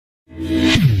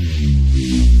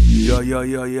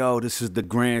Yo, this is the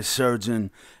Grand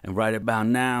Surgeon, and right about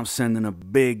now I'm sending a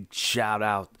big shout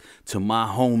out to my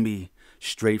homie,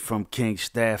 straight from King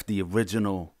Staff, the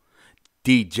original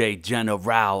DJ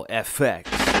General FX.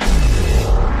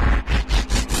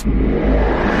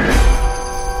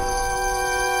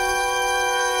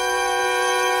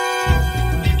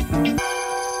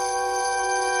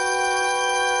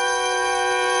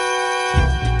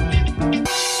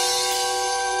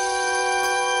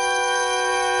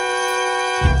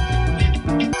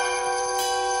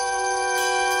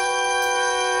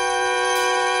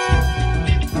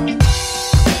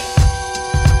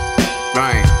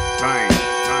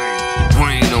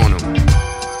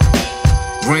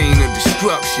 Rain of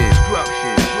destruction.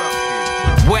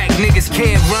 Whack niggas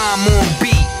can't rhyme on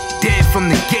beat. Dead from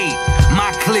the gate.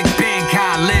 My clique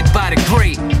Bankai led by the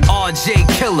great RJ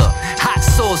Killer. Hot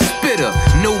sauce spitter.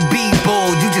 No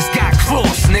b-ball, you just got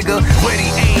cross, nigga.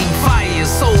 Ready, aim, fire,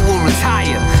 soul will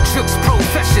retire. Juxx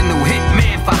professional,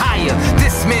 hitman for hire.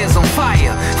 This man's on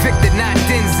fire. Victor, not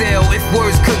Denzel. If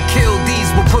words could kill, these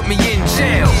will put me in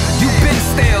jail. You been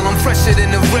stale, I'm fresher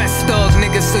than the rest, dog,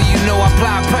 nigga. So you know I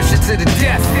apply pressure to the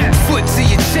death. Foot to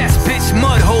your chest, bitch,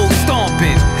 mud hole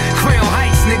stomping. Crown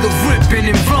Heights, nigga, ripping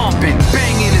and romping.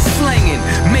 Banging and slanging,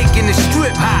 making the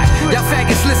strip hot. Y'all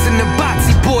faggots listen to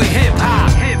Botsy Boy hip hop.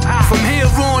 From here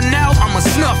on out, I'ma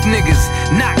snuff niggas.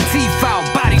 Knock teeth out,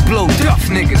 body blow, duff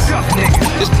niggas.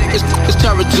 It's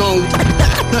Terror Zone.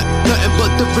 Nothing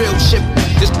but the real shit.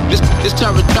 It's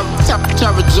Terror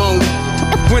Zone.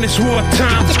 When it's war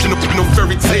time, no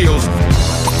fairy tales.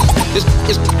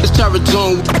 It's Terror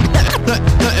Zone.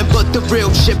 Nothing but the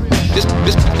real shit.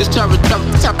 It's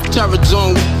Terror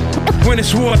Zone. When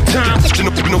it's war time,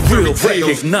 no fairy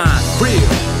tales. Recognize real,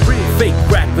 fake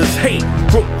rappers hate.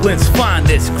 Brooklyn's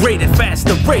finest, great at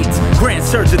faster rates. Grand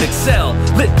Surgeon excel,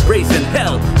 lit raising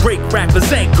hell. Break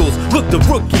rappers' ankles, look the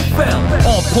rookie fell.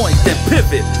 On point then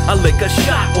pivot, I lick a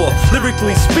shot off.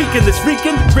 Lyrically speaking, this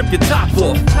weekend, rip your top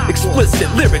off.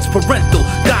 Explicit lyrics, parental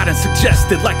guidance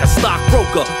suggested. Like a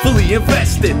stockbroker, fully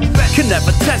invested. Can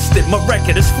never test it, my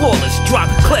record is flawless. Drop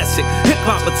classic,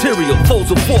 hip-hop material, flows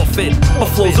will forfeit.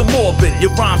 My flows are morbid,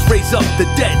 your rhymes raise up the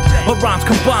dead. My rhymes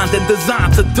combined and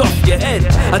designed to duff your head.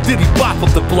 I diddy bop up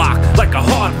the block like a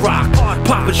hard rock.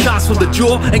 Popping shots from the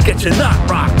jaw and get your knot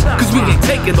rocked. Cause we ain't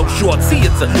taking no shorts, see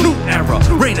it's a new era.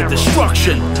 Reign of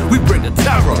destruction, we bring the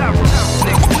terror.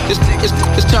 It's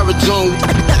Terror Zone.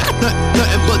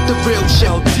 Nothing but the real shit.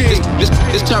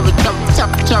 It's Terror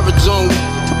Zone.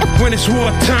 When it's war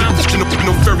time,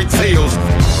 no fairy tales.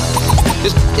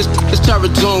 It's Terror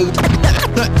Zone.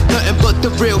 Nothing but the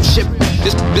real shit.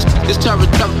 It's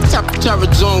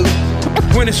Terror Zone.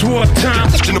 When it's war time,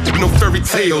 no fairy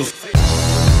tales.